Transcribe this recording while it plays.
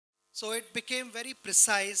So it became very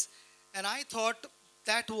precise, and I thought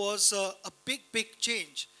that was a big, big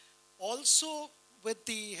change. Also, with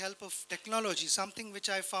the help of technology, something which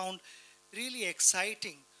I found really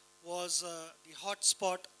exciting was the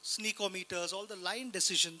hotspot, sneakometers, all the line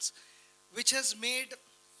decisions, which has made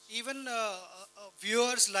even a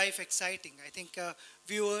viewer's life exciting. I think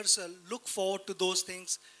viewers look forward to those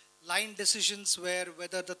things, line decisions where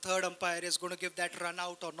whether the third umpire is going to give that run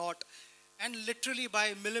out or not. And literally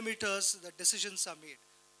by millimeters, the decisions are made.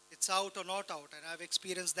 It's out or not out. And I've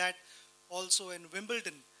experienced that also in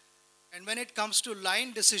Wimbledon. And when it comes to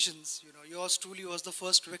line decisions, you know, yours truly was the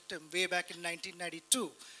first victim way back in 1992.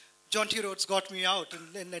 John T. Rhodes got me out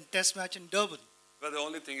in a test match in Durban. Well, the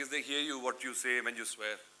only thing is they hear you what you say when you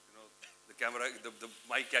swear. You know, the camera, the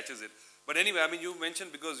mic catches it. But anyway, I mean, you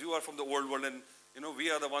mentioned because you are from the old world, and you know, we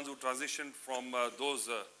are the ones who transitioned from those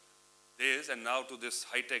days and now to this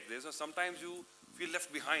high-tech days. So sometimes you feel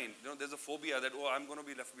left behind. You know, there's a phobia that, oh, I'm going to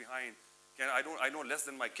be left behind. I know less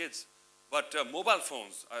than my kids. But mobile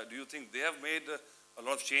phones, do you think they have made a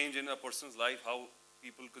lot of change in a person's life, how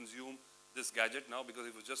people consume this gadget now? Because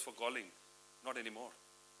it was just for calling, not anymore.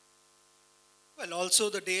 Well,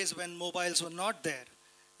 also the days when mobiles were not there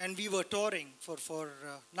and we were touring for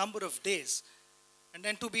a number of days. And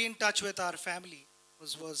then to be in touch with our family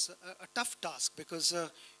was a tough task because,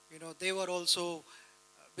 you know, they were also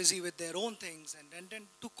busy with their own things. And then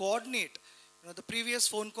to coordinate, you know, the previous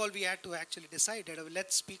phone call we had to actually decide that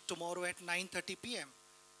let's speak tomorrow at 9:30 p.m.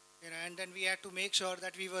 You know, and then we had to make sure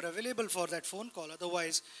that we were available for that phone call.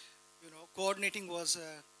 Otherwise, you know, coordinating was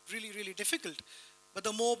really, really difficult. But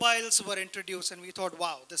the mobiles were introduced and we thought,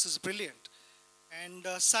 wow, this is brilliant. And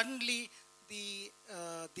suddenly the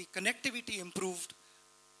connectivity improved,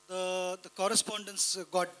 the correspondence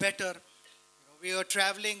got better. You know, we were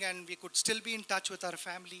traveling and we could still be in touch with our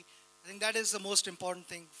family. I think that is the most important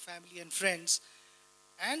thing, family and friends.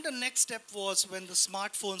 And the next step was when the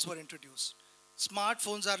smartphones were introduced.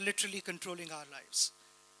 Smartphones are literally controlling our lives.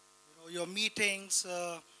 You know, your meetings,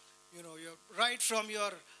 you know, right from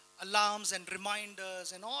your alarms and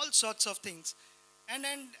reminders and all sorts of things. And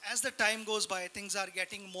then as the time goes by, things are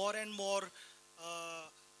getting more and more,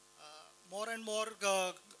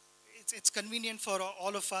 it's convenient for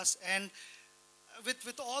all of us. And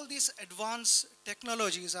with all these advanced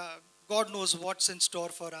technologies, God knows what's in store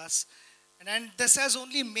for us. And this has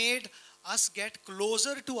only made us get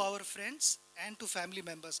closer to our friends and to family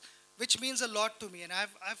members, which means a lot to me. And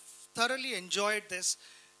I've thoroughly enjoyed this.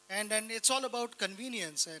 And it's all about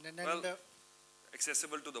convenience. Well,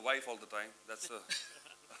 accessible to the wife all the time. That's a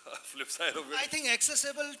flip side of it. I think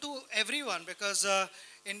accessible to everyone because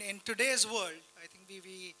in today's world, I think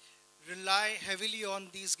we rely heavily on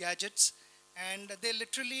these gadgets and they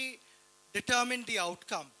literally determine the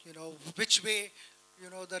outcome, you know, which way, you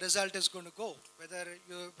know, the result is going to go.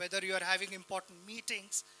 Whether you are having important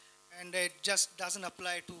meetings, and it just doesn't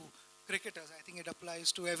apply to cricketers. I think it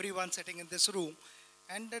applies to everyone sitting in this room.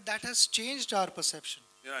 And that has changed our perception.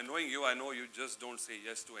 Yeah, knowing you, I know you just don't say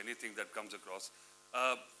yes to anything that comes across.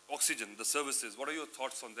 Oxygen, the services, what are your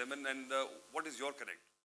thoughts on them and what is your connect?